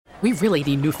We really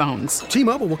need new phones.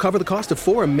 T-Mobile will cover the cost of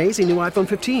 4 amazing new iPhone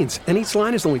 15s, and each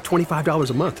line is only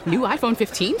 $25 a month. New iPhone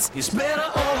 15s? It's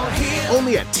better over here.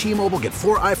 Only at T-Mobile, get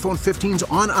 4 iPhone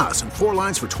 15s on us and 4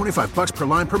 lines for $25 per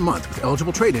line per month with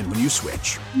eligible trade-in when you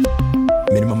switch.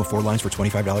 Minimum of 4 lines for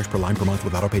 $25 per line per month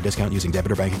with autopay discount using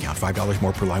debit or bank account. $5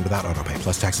 more per line without autopay,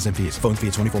 plus taxes and fees. Phone fee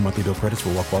at 24 monthly bill credits for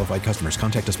well-qualified customers.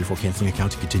 Contact us before canceling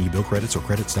account to continue bill credits or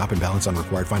credit stop and balance on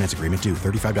required finance agreement due.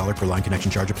 $35 per line connection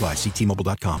charge applies. See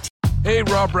T-Mobile.com. Hey,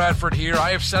 Rob Bradford here. I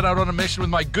have set out on a mission with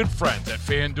my good friends at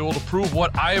FanDuel to prove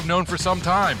what I have known for some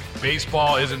time.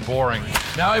 Baseball isn't boring.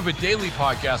 Now I have a daily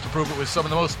podcast to prove it with some of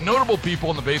the most notable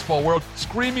people in the baseball world,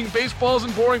 screaming baseball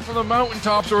isn't boring from the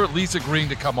mountaintops, or at least agreeing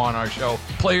to come on our show.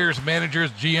 Players,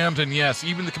 managers, GMs, and yes,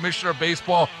 even the commissioner of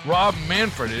baseball, Rob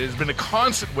Manfred. It has been a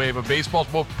constant wave of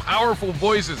baseball's most powerful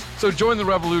voices. So join the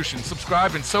revolution.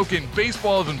 Subscribe and soak in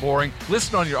Baseball Isn't Boring.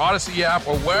 Listen on your Odyssey app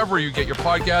or wherever you get your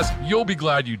podcast. You'll be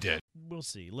glad you did. We'll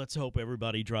see. Let's hope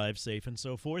everybody drives safe and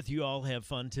so forth. You all have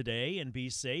fun today and be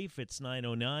safe. It's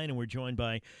 9:09, and we're joined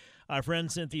by our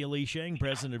friend Cynthia Lee Sheng,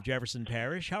 president of Jefferson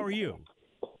Parish. How are you?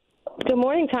 Good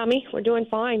morning, Tommy. We're doing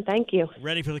fine. Thank you.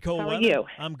 Ready for the cold weather? How are you?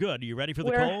 I'm good. Are you ready for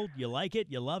the cold? You like it?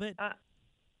 You love it?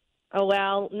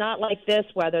 Well, not like this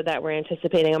weather that we're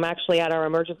anticipating. I'm actually at our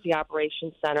emergency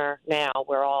operations center now.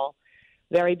 We're all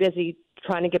very busy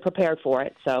trying to get prepared for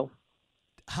it. So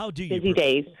busy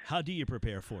days. How do you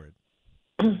prepare for it?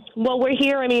 Well, we're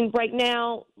here. I mean, right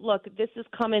now, look, this is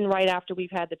coming right after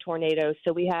we've had the tornadoes.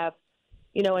 So we have,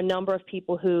 a number of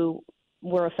people who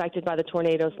were affected by the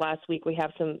tornadoes last week. We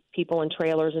have some people in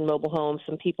trailers and mobile homes,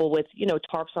 some people with,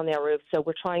 tarps on their roofs. So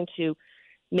we're trying to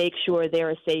make sure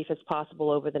they're as safe as possible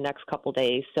over the next couple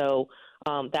days. So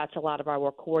that's a lot of our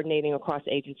work, coordinating across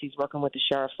agencies, working with the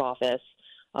sheriff's office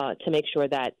to make sure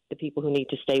that the people who need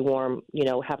to stay warm,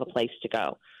 have a place to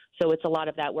go. So it's a lot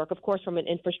of that work. Of course, from an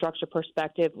infrastructure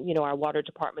perspective, our water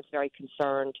department's very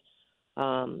concerned.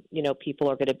 People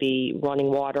are going to be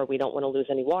running water. We don't want to lose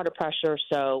any water pressure.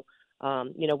 So,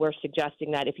 we're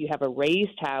suggesting that if you have a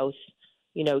raised house,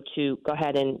 to go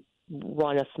ahead and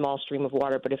run a small stream of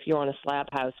water. But if you're on a slab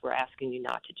house, we're asking you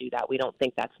not to do that. We don't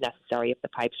think that's necessary if the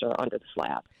pipes are under the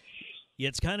slab. Yeah,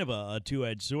 it's kind of a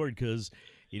two-edged sword because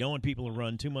you don't want people to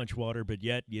run too much water, but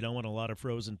yet you don't want a lot of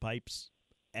frozen pipes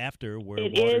after where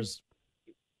water's...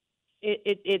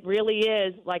 It really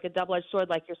is like a double-edged sword,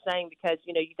 like you're saying, because,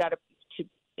 you got to,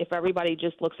 if everybody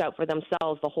just looks out for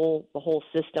themselves, the whole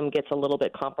system gets a little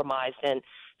bit compromised. And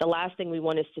the last thing we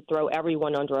want is to throw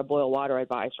everyone under a boil water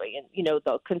advisory. And,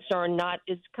 the concern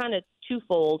is kind of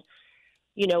twofold.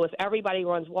 If everybody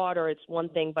runs water, it's one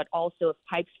thing, but also if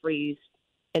pipes freeze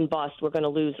and bust, we're going to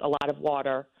lose a lot of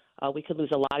water. We could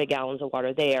lose a lot of gallons of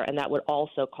water there, and that would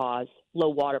also cause low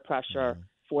water pressure,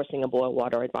 forcing a boil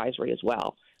water advisory as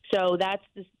well. So that's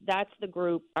the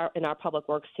group in our public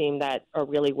works team that are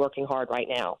really working hard right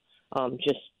now,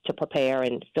 just to prepare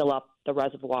and fill up the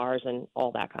reservoirs and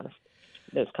all that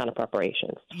those kind of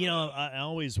preparations. I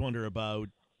always wonder about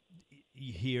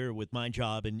here with my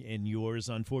job and yours.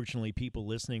 Unfortunately, people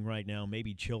listening right now,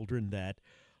 maybe children that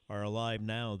are alive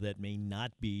now that may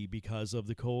not be because of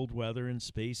the cold weather and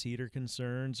space heater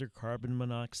concerns or carbon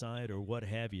monoxide or what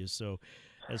have you. So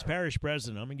as parish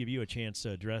president, I'm going to give you a chance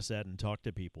to address that and talk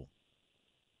to people.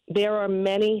 There are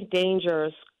many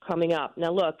dangers coming up.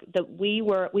 Now, look, we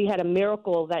had a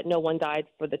miracle that no one died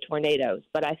for the tornadoes,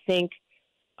 but I think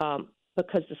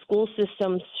because the school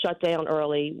systems shut down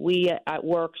early, we at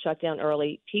work shut down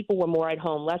early, people were more at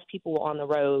home, less people were on the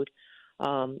road.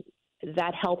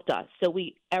 That helped us. So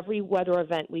every weather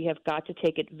event, we have got to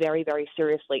take it very, very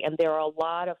seriously. And there are a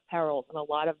lot of perils and a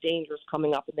lot of dangers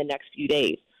coming up in the next few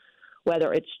days,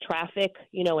 whether it's traffic,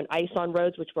 and ice on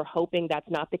roads, which we're hoping that's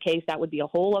not the case. That would be a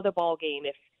whole other ball game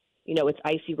if, it's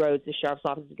icy roads. The sheriff's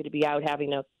office is going to be out having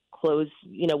to close,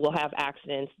 we'll have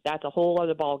accidents. That's a whole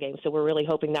other ball game. So we're really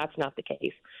hoping that's not the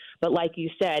case. But like you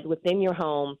said, within your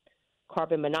home,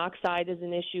 carbon monoxide is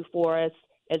an issue for us,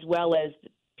 as well as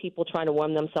people trying to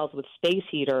warm themselves with space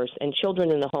heaters and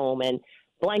children in the home and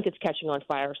blankets catching on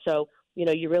fire. So,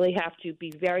 you really have to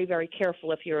be very, very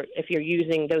careful if you're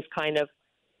using those kind of,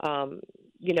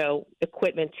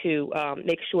 equipment to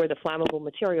make sure the flammable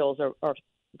materials are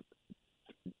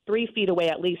 3 feet away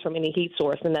at least from any heat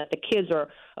source, and that the kids are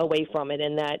away from it,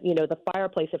 and that, the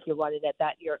fireplace, if you're running at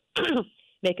that, you're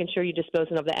making sure you're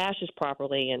disposing of the ashes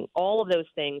properly. And all of those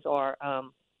things are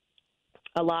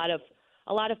a lot of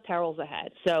perils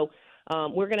ahead. So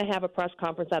we're going to have a press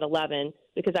conference at 11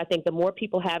 because I think the more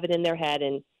people have it in their head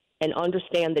and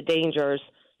understand the dangers,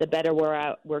 the better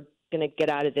we're going to get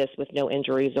out of this with no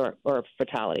injuries or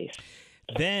fatalities.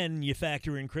 Then you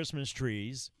factor in Christmas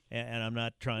trees, and I'm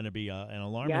not trying to be an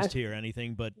alarmist here or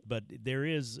anything, but there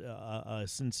is a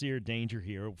sincere danger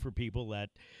here for people that,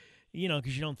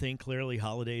 because you don't think clearly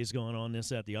holidays going on, this,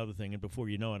 that, the other thing, and before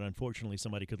you know it, unfortunately,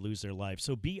 somebody could lose their life.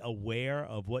 So be aware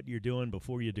of what you're doing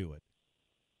before you do it.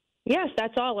 Yes,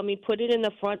 that's all. I mean, put it in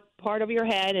the front part of your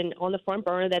head and on the front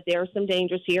burner that there are some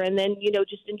dangers here, and then,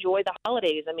 just enjoy the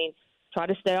holidays. I mean, try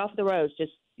to stay off the roads.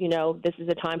 Just, this is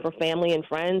a time for family and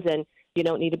friends, and you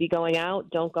don't need to be going out.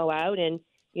 Don't go out, and,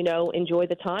 enjoy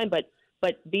the time.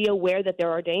 But be aware that there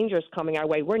are dangers coming our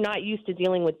way. We're not used to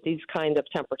dealing with these kinds of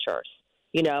temperatures.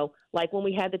 Like when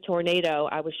we had the tornado,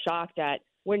 I was shocked at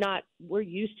we're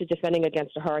used to defending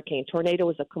against a hurricane. Tornado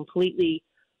is a completely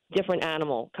different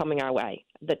animal coming our way.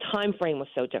 The time frame was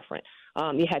so different.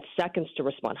 You had seconds to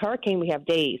respond. Hurricane, we have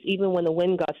days. Even when the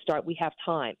wind gusts start, we have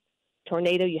time.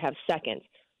 Tornado, you have seconds.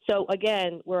 So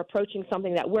again, we're approaching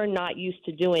something that we're not used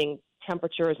to doing,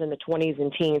 temperatures in the 20s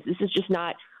and teens. This is just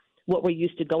not what we're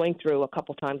used to going through a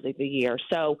couple times a year.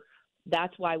 So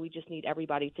that's why we just need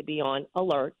everybody to be on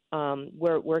alert.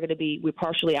 We're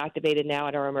partially activated now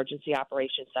at our emergency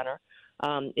operations center.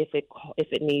 If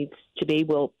it needs to be,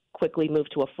 we'll quickly move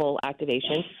to a full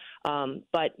activation.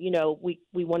 But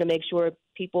we want to make sure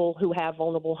people who have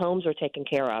vulnerable homes are taken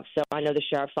care of. So I know the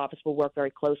sheriff's office will work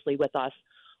very closely with us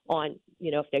on,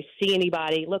 if they see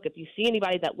anybody. Look, if you see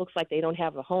anybody that looks like they don't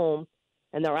have a home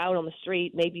and they're out on the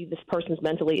street, maybe this person's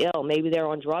mentally ill, maybe they're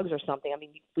on drugs or something. I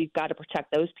mean, we've got to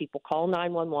protect those people. Call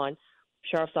 911.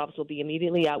 Sheriff's office will be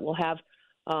immediately out. We'll have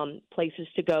places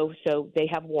to go so they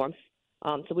have warmth.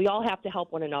 So we all have to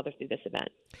help one another through this event.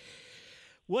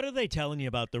 What are they telling you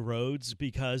about the roads?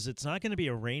 Because it's not going to be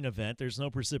a rain event. There's no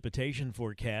precipitation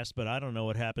forecast, but I don't know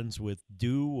what happens with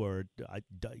dew or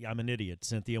I'm an idiot,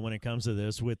 Cynthia, when it comes to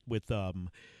this with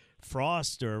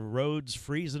frost or roads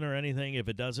freezing or anything. If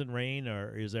it doesn't rain,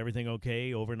 or is everything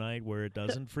okay overnight where it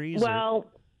doesn't freeze? Well,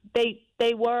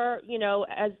 they were,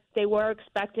 as they were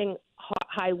expecting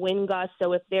high wind gusts.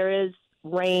 So if there is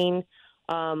rain,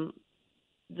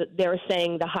 they're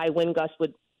saying the high wind gusts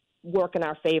would work in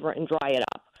our favor and dry it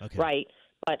up, okay. Right?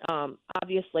 But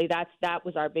obviously that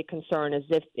was our big concern, is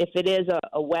if it is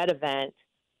a wet event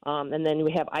and then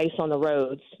we have ice on the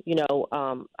roads,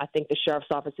 I think the sheriff's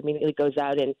office immediately goes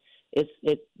out and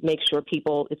it makes sure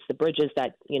it's the bridges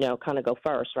that, kind of go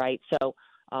first, right? So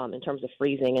in terms of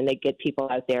freezing, and they get people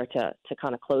out there to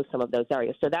kind of close some of those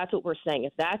areas. So that's what we're saying.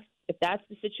 If that's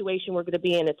the situation we're going to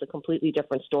be in, it's a completely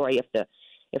different story if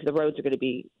the roads are going to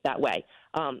be that way.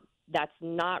 That's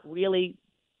not really,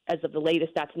 as of the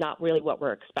latest, that's not really what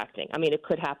we're expecting. I mean, it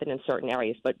could happen in certain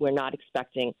areas, but we're not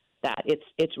expecting that.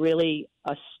 It's really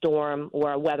a storm,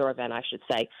 or a weather event, I should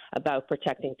say, about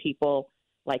protecting people,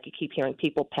 like you keep hearing,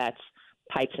 people, pets,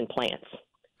 pipes, and plants,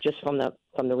 just from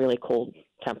the really cold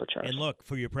temperatures. And look,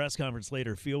 for your press conference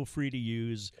later, feel free to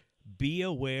use "be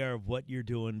aware of what you're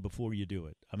doing before you do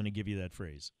it." I'm going to give you that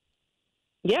phrase.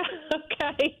 Yeah,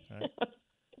 okay.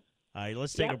 All right,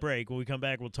 let's take a break. When we come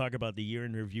back, we'll talk about the year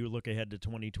in review, look ahead to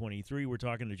 2023. We're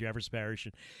talking to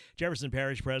Jefferson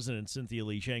Parish President Cynthia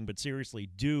Lee Sheng. But seriously,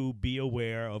 do be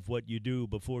aware of what you do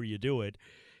before you do it.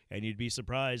 And you'd be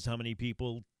surprised how many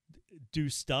people do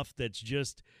stuff that's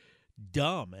just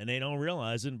dumb, and they don't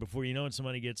realize it. And before you know it,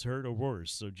 somebody gets hurt or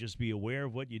worse. So just be aware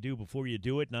of what you do before you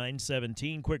do it.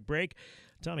 9:17, quick break.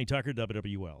 Tommy Tucker,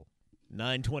 WWL.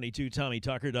 9:22, Tommy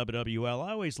Tucker, WWL.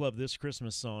 I always love this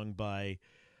Christmas song by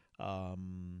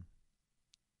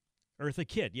Eartha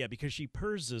Kitt, because she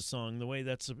purrs this song the way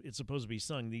it's supposed to be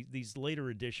sung. These later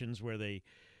editions where they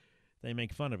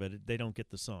make fun of it, they don't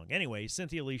get the song. Anyway,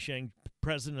 Cynthia Lee Sheng,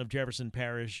 president of Jefferson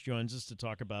Parish, joins us to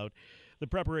talk about the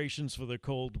preparations for the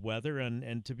cold weather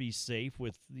and to be safe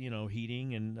with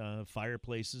heating and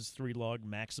fireplaces, 3-log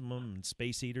maximum, and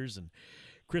space heaters and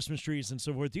Christmas trees and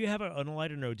so forth. Do you have on a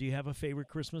lighter note, do you have a favorite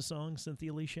Christmas song,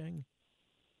 Cynthia Lee Sheng?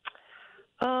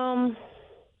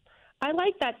 I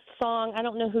like that song. I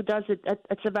don't know who does it.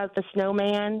 It's about the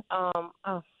snowman.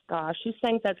 Oh gosh, who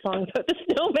sang that song about the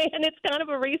snowman? It's kind of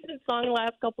a recent song, the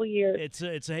last couple of years. It's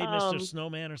a Hey Mr.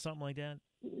 Snowman or something like that.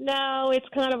 No, it's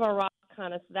kind of a rock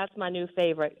kind of. That's my new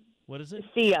favorite. What is it?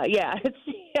 Sia. Yeah, it's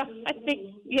Sia. I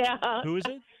think. Yeah. Who is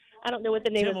it? I don't know what the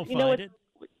name Tim is. will find it.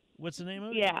 What's the name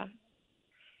of it? Yeah.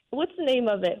 What's the name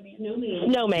of it?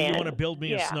 Snowman. You want to build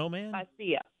me a snowman? By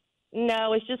Sia.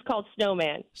 No, it's just called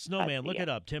Snowman. Snowman, look it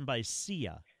up. Tim by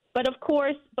Sia. But of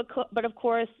course,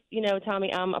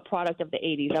 Tommy, I'm a product of the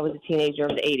 80s. I was a teenager of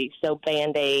the 80s. So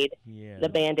Band-Aid, the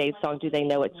Band-Aid song, "Do They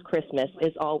Know It's Christmas,"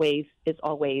 is always,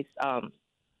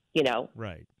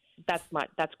 Right.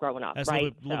 That's growing up, That's right?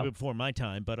 a little bit before my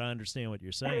time, but I understand what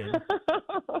you're saying.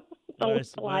 song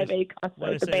at the Live Aid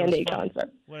concert, the Band Aid concert.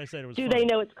 What I said it was Do funny. they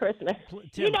know it's Christmas?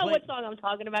 Tim, you know what song I'm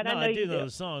talking about. No, I know I you do know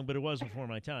the song, but it was before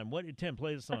my time. Tim,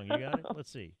 play the song. You got it?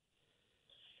 Let's see.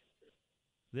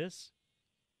 This?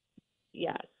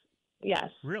 Yes.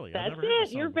 Really? That's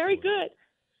it. You're very good.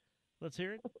 Let's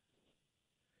hear it.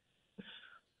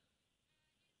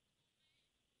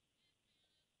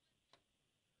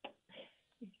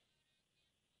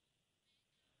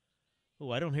 Oh,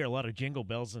 I don't hear a lot of jingle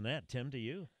bells in that. Tim, do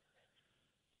you?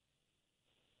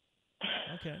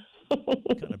 Okay.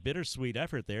 Kind of bittersweet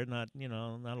effort there. Not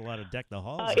a lot of deck the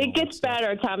halls. It gets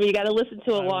better, Tommy. You got to listen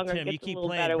to it longer. Tim, you keep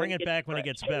playing. Bring it back when it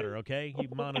gets better, okay? You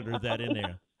monitor that in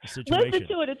there. The situation. Listen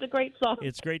to it. It's a great song.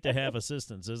 It's great to have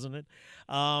assistance, isn't it?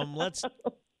 Let's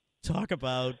talk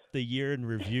about the year in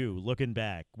review, looking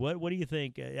back. What do you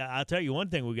think? I'll tell you one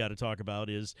thing we got to talk about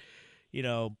is,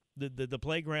 the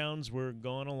playgrounds were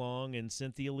going along, and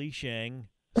Cynthia Lee Shang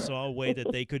saw a way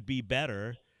that they could be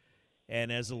better,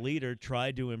 and as a leader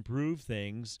tried to improve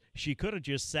things. She could have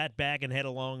just sat back and had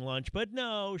a long lunch, but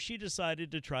no, she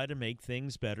decided to try to make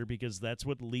things better because that's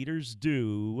what leaders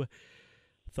do.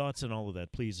 Thoughts on all of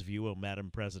that, please, if you will, Madam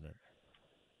President.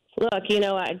 Look,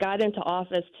 I got into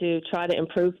office to try to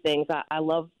improve things. I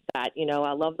love that.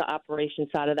 I love the operations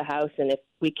side of the house, and if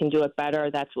we can do it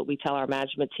better, that's what we tell our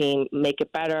management team. Make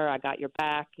it better. I got your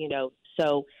back.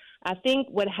 So I think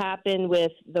what happened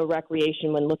with the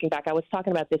recreation, when looking back, I was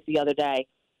talking about this the other day,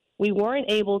 we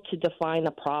weren't able to define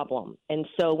the problem. And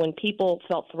so when people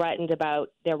felt threatened about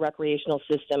their recreational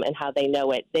system and how they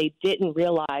know it, they didn't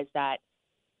realize that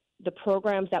the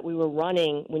programs that we were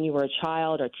running when you were a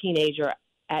child or teenager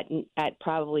at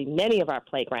probably many of our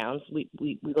playgrounds, we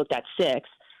looked at 6,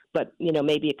 but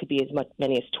maybe it could be as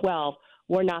many as 12,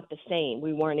 were not the same.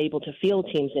 We weren't able to field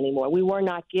teams anymore. We were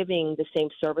not giving the same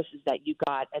services that you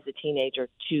got as a teenager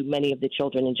to many of the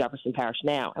children in Jefferson Parish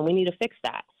now, and we need to fix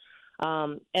that.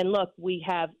 And look, we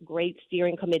have great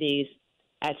steering committees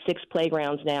at 6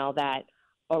 playgrounds now that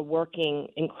are working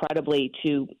incredibly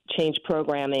to change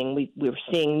programming. We're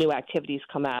seeing new activities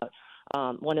come out.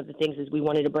 One of the things is we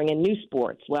wanted to bring in new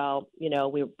sports. Well, we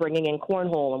were bringing in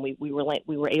cornhole, and we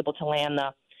were able to land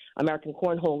the American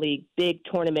Cornhole League big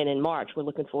tournament in March. We're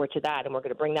looking forward to that, and we're going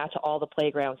to bring that to all the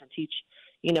playgrounds and teach,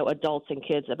 adults and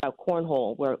kids about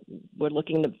cornhole. We're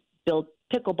looking to build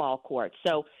pickleball courts.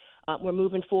 So we're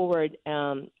moving forward,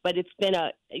 but it's been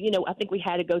I think we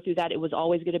had to go through that. It was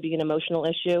always going to be an emotional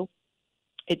issue.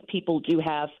 People do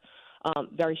have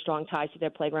very strong ties to their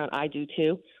playground. I do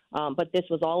too. But this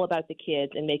was all about the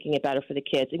kids and making it better for the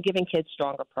kids and giving kids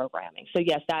stronger programming. So,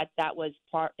 yes, that was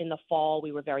part in the fall.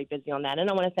 We were very busy on that. And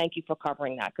I want to thank you for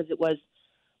covering that because it was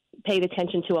paid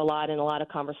attention to a lot and a lot of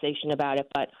conversation about it.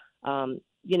 But,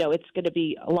 it's going to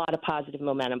be a lot of positive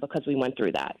momentum because we went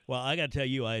through that. Well, I got to tell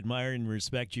you, I admire and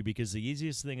respect you because the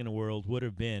easiest thing in the world would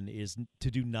have been is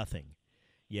to do nothing.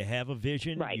 You have a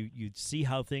vision. Right. You see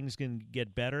how things can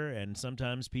get better, and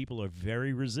sometimes people are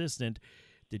very resistant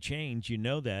to change. You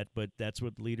know that, but that's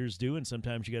what leaders do, and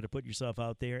sometimes you got to put yourself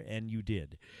out there, and you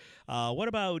did. What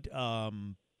about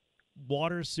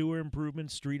water, sewer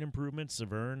improvements, street improvements,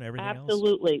 Severn, everything else?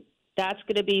 Absolutely. That's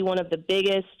going to be one of the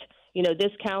biggest,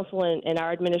 this council and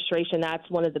our administration, that's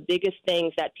one of the biggest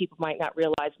things that people might not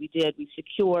realize we did. We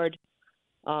secured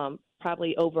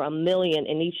probably over $1 billion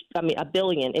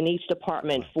in each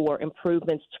department for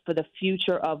improvements for the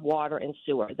future of water and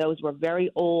sewer. Those were very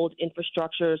old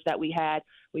infrastructures that we had.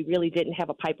 We really didn't have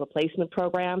a pipe replacement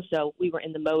program, so we were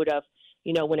in the mode of,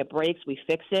 when it breaks, we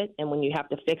fix it, and when you have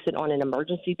to fix it on an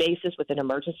emergency basis with an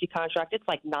emergency contract, it's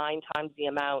like 9 times the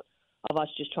amount of us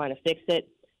just trying to fix it.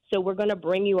 So we're going to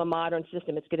bring you a modern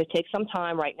system. It's going to take some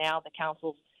time right now. The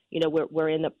council's we're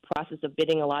in the process of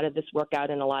bidding a lot of this work out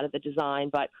and a lot of the design,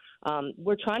 but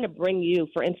we're trying to bring you,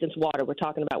 for instance, water. We're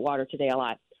talking about water today a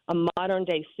lot. A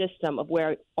modern-day system of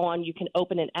where you can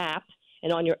open an app,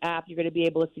 and on your app you're going to be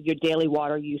able to see your daily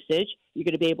water usage. You're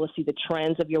going to be able to see the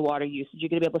trends of your water usage. You're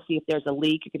going to be able to see if there's a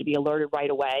leak. You're going to be alerted right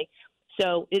away.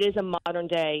 So it is a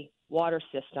modern-day water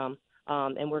system,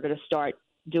 and we're going to start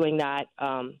doing that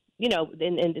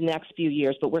in the next few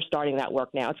years, but we're starting that work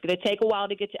now. It's going to take a while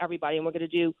to get to everybody, and we're going to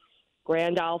do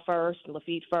Grand Isle first and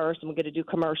Lafitte first, and we're going to do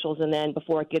commercials, and then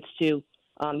before it gets to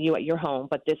you at your home.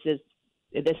 But this is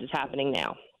happening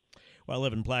now. Well, I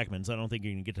live in Plaquemines. I don't think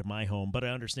you can get to my home, but I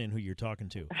understand who you're talking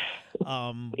to.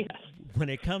 Yes. When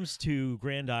it comes to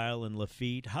Grand Isle and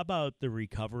Lafitte, how about the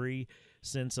recovery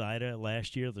since Ida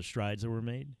last year, the strides that were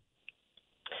made?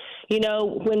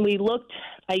 When we looked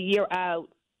a year out,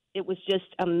 it was just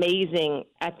amazing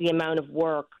at the amount of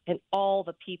work and all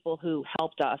the people who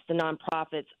helped us, the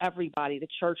nonprofits, everybody, the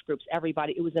church groups,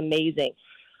 everybody. It was amazing.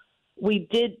 we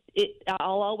did it.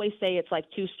 I'll always say it's like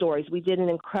two stories. We did an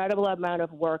incredible amount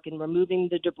of work in removing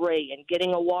the debris and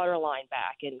getting a water line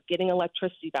back and getting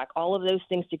electricity back, all of those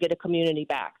things to get a community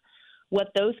back.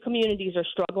 What those communities are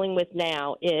struggling with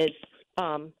now is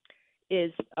the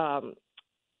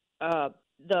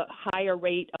higher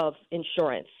rate of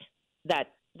insurance that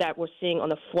we're seeing on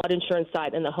the flood insurance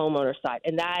side and the homeowner side.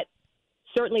 And that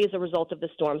certainly is a result of the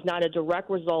storms, not a direct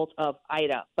result of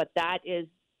Ida, but that is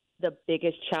the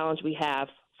biggest challenge we have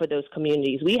for those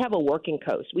communities. We have a working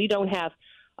coast. We don't have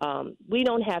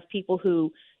people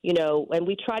who, and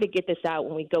we try to get this out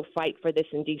when we go fight for this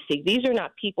in D.C. These are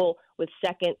not people with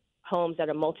second homes that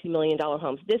are multi-million-dollar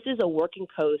homes. This is a working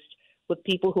coast with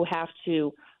people who have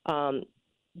to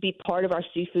be part of our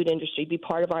seafood industry, be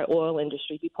part of our oil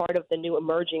industry, be part of the new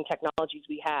emerging technologies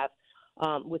we have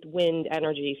with wind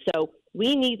energy. So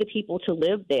we need the people to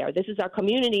live there. This is our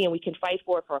community, and we can fight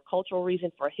for it for a cultural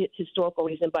reason, for a historical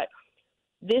reason, but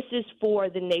this is for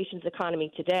the nation's economy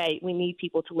today. We need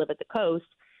people to live at the coast,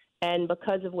 and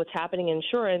because of what's happening in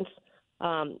insurance,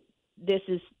 this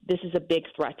is a big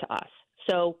threat to us.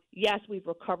 So, yes, we've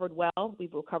recovered well.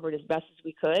 We've recovered as best as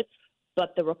we could,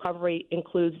 but the recovery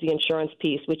includes the insurance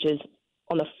piece, which is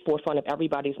on the forefront of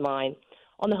everybody's mind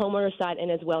on the homeowner side and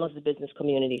as well as the business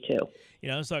community, too.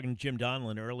 I was talking to Jim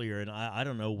Donelon earlier, and I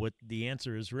don't know what the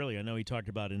answer is really. I know he talked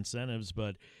about incentives,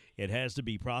 but it has to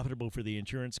be profitable for the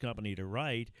insurance company to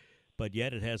write, but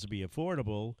yet it has to be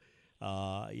affordable.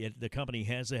 Yet the company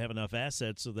has to have enough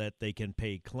assets so that they can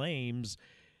pay claims.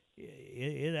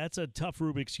 That's a tough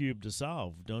Rubik's Cube to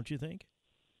solve, don't you think?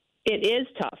 It is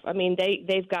tough. I mean,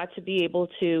 they've got to be able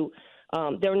to.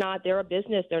 They're a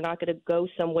business. They're not going to go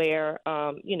somewhere,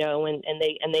 and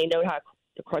they know how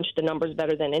to crunch the numbers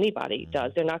better than anybody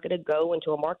does. They're not going to go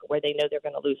into a market where they know they're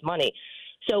going to lose money.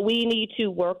 So we need to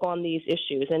work on these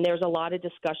issues, and there's a lot of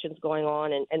discussions going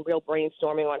on and real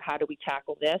brainstorming on how do we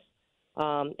tackle this.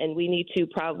 And we need to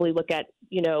probably look at,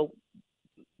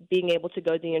 being able to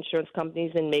go to the insurance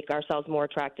companies and make ourselves more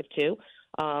attractive too.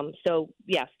 So,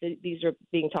 yes, these are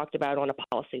being talked about on a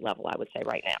policy level, I would say,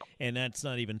 right now. And that's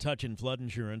not even touching flood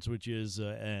insurance, which is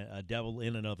a devil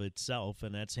in and of itself,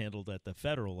 and that's handled at the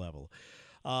federal level.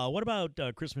 What about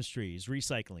Christmas trees,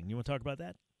 recycling? You want to talk about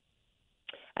that?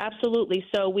 Absolutely.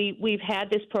 So we've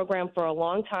had this program for a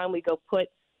long time. We go put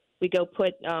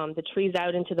the trees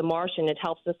out into the marsh, and it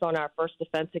helps us on our first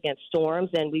defense against storms,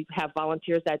 and we have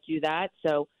volunteers that do that.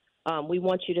 So we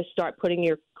want you to start putting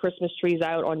your Christmas trees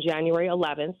out on January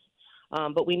 11th,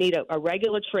 but we need a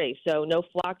regular tree. So no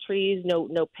flock trees,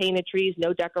 no painted trees,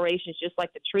 no decorations, just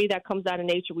like the tree that comes out of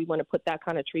nature. We want to put that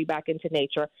kind of tree back into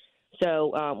nature.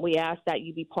 So we ask that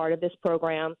you be part of this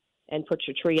program and put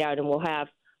your tree out, and we'll have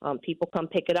people come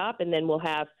pick it up, and then we'll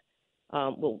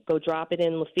go drop it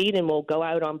in Lafitte, and we'll go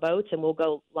out on boats, and we'll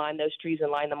go line those trees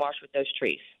and line the marsh with those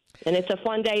trees. And it's a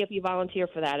fun day if you volunteer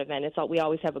for that event. We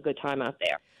always have a good time out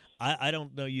there. I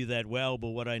don't know you that well, but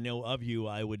what I know of you,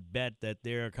 I would bet that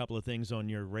there are a couple of things on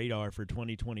your radar for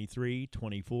 2023,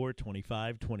 24,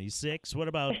 25, 26. What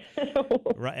about,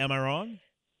 am I wrong?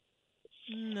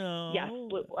 No. Yes.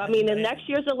 I mean, in next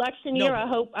year's election year, I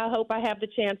hope I have the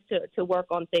chance to work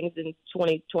on things in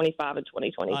 2025 and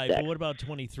 2026. All right, but what about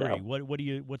 23? So,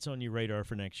 what's on your radar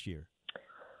for next year?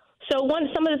 So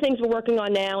some of the things we're working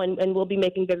on now, and we'll be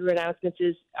making bigger announcements,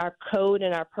 is our code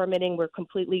and our permitting. We're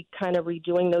completely kind of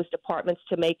redoing those departments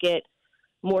to make it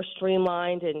more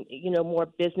streamlined and, more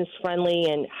business friendly.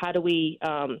 And how do we,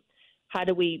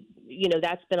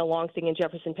 that's been a long thing in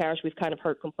Jefferson Parish we've kind of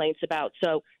heard complaints about.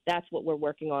 So that's what we're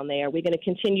working on there. We're going to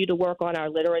continue to work on our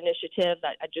litter initiative.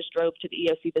 I just drove to the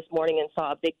EOC this morning and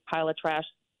saw a big pile of trash.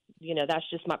 That's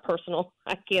just my personal,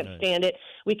 I can't stand it.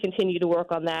 We continue to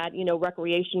work on that.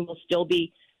 Recreation will still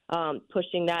be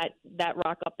pushing that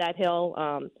rock up that hill.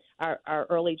 Our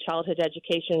early childhood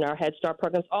education, our Head Start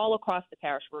programs, all across the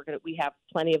parish, we have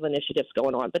plenty of initiatives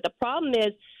going on. But the problem is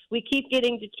we keep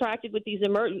getting distracted with these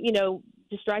emergencies,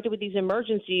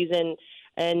 and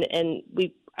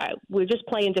we're just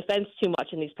playing defense too much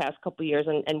in these past couple of years,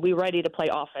 and we're ready to play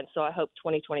offense. So I hope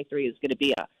 2023 is going to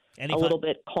be a little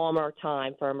bit calmer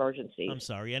time for emergencies. I'm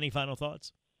sorry. Any final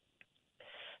thoughts?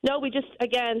 No, we just,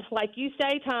 again, like you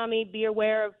say, Tommy, be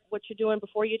aware of what you're doing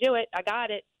before you do it. I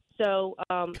got it. So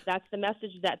that's the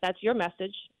message. That's your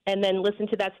message. And then listen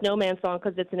to that Snowman song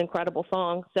because it's an incredible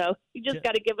song. So you just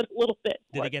got to give it a little bit.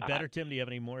 Did it get better, Tim? Do you have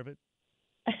any more of it?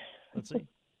 Let's see.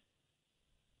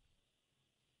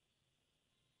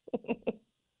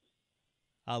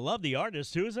 I love the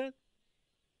artist. Who is it?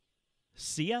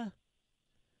 Sia?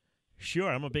 Sure,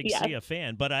 I'm a big Sia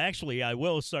fan, but I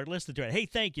will start listening to it. Hey,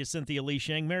 thank you, Cynthia Lee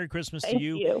Sheng. Merry Christmas to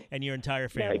you and your entire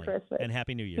family. Merry Christmas. And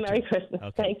Happy New Year. Merry Christmas.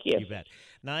 Okay, thank you. You bet.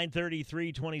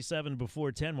 9:33:27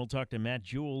 before 10. We'll talk to Matt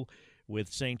Jewell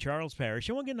with St. Charles Parish.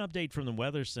 And we'll get an update from the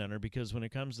Weather Center because when it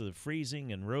comes to the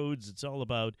freezing and roads, it's all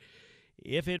about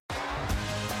if it...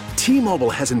 T-Mobile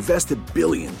has invested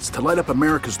billions to light up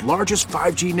America's largest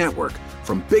 5G network,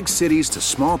 from big cities to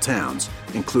small towns,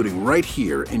 including right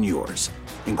here in yours.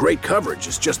 And great coverage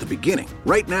is just the beginning.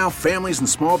 Right now, families and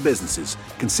small businesses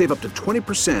can save up to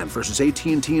 20% versus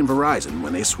AT&T and Verizon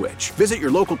when they switch. Visit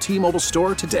your local T-Mobile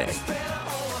store today.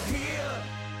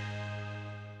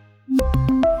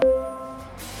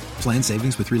 Plan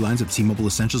savings with 3 lines of T-Mobile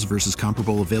Essentials versus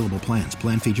comparable available plans.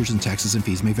 Plan features and taxes and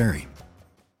fees may vary.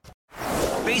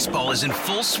 Baseball is in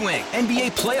full swing.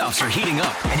 NBA playoffs are heating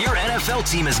up, and your NFL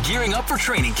team is gearing up for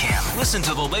training camp. Listen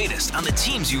to the latest on the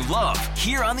teams you love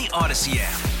here on the Odyssey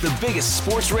app. The biggest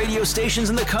sports radio stations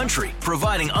in the country,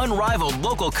 providing unrivaled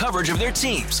local coverage of their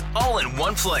teams, all in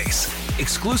one place.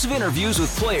 Exclusive interviews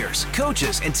with players,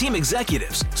 coaches, and team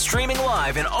executives, streaming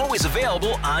live and always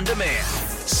available on demand.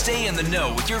 Stay in the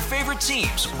know with your favorite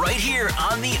teams right here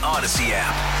on the Odyssey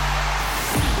app.